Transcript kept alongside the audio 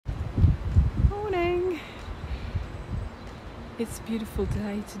It's a beautiful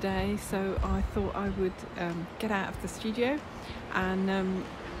day today, so I thought I would get out of the studio and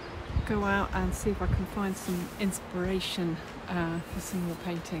go out and see if I can find some inspiration for some more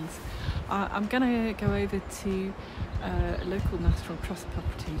paintings. I'm going to go over to a local National Trust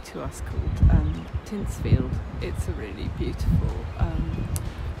property to us called Tyntesfield. It's a really beautiful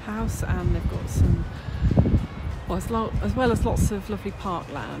house, and they've got some, as well as lots of lovely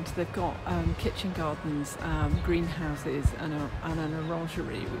parkland. They've got kitchen gardens, greenhouses and an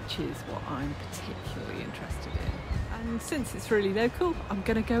orangery, which is what I'm particularly interested in. And since it's really local, I'm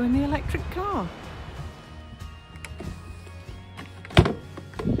going to go in the electric car.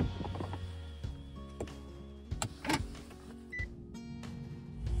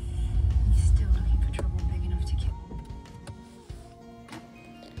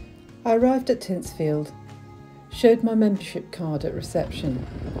 I arrived at Tyntesfield, showed my membership card at reception,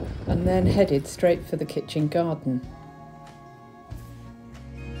 and then headed straight for the kitchen garden.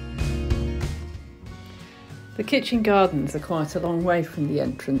 The kitchen gardens are quite a long way from the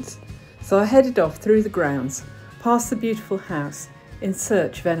entrance, so I headed off through the grounds, past the beautiful house, in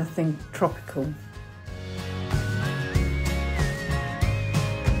search of anything tropical.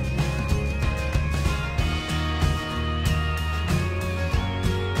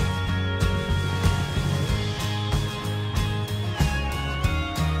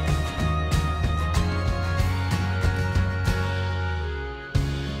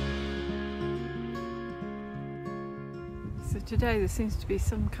 So today there seems to be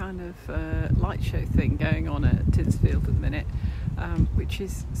some kind of light show thing going on at Tyntesfield at the minute, which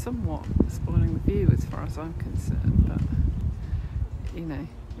is somewhat spoiling the view as far as I'm concerned, but you know,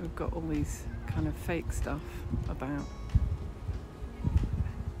 we've got all these kind of fake stuff about.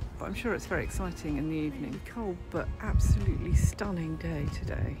 But I'm sure it's very exciting in the evening. Cold but absolutely stunning day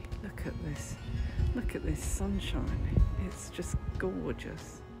today. Look at this sunshine. It's just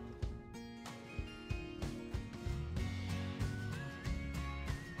gorgeous.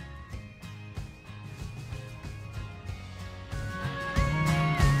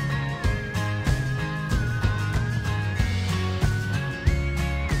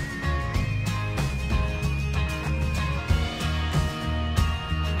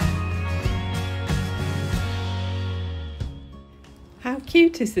 How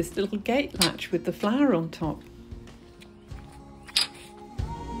cute is this little gate latch with the flower on top?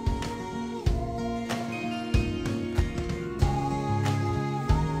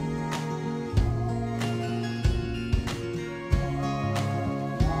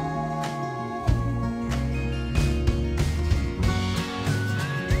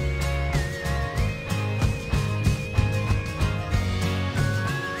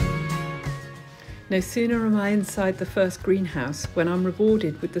 No sooner am I inside the first greenhouse when I'm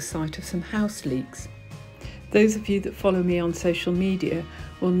rewarded with the sight of some house leeks. Those of you that follow me on social media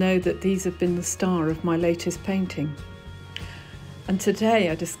will know that these have been the star of my latest painting. And today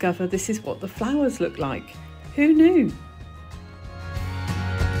I discover this is what the flowers look like. Who knew?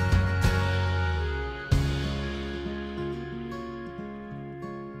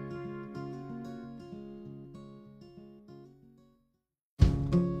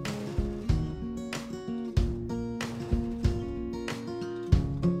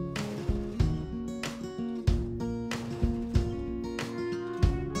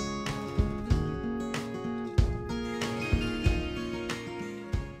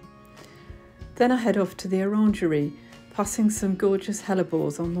 Then I head off to the orangery, passing some gorgeous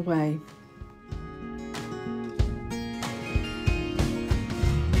hellebores on the way.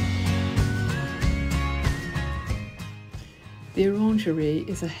 The orangery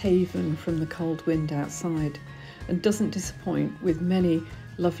is a haven from the cold wind outside and doesn't disappoint, with many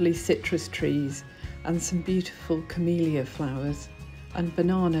lovely citrus trees and some beautiful camellia flowers and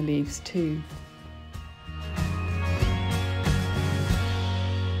banana leaves too.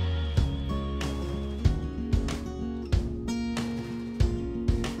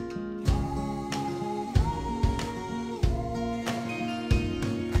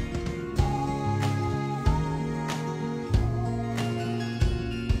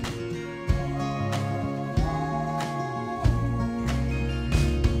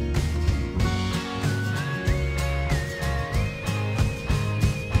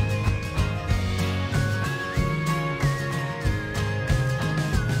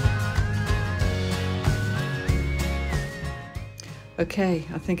 Okay,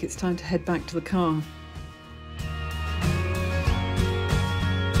 I think it's time to head back to the car.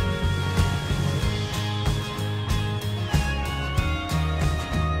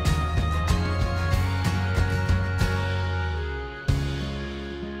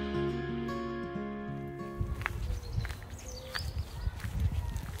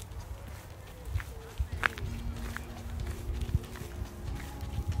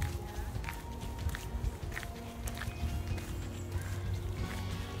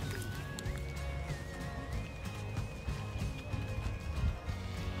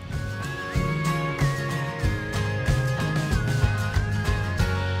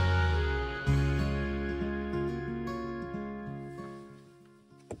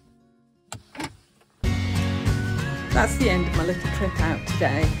 That's the end of my little trip out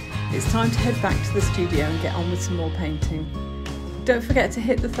today. It's time to head back to the studio and get on with some more painting. Don't forget to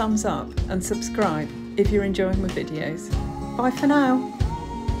hit the thumbs up and subscribe if you're enjoying my videos. Bye for now.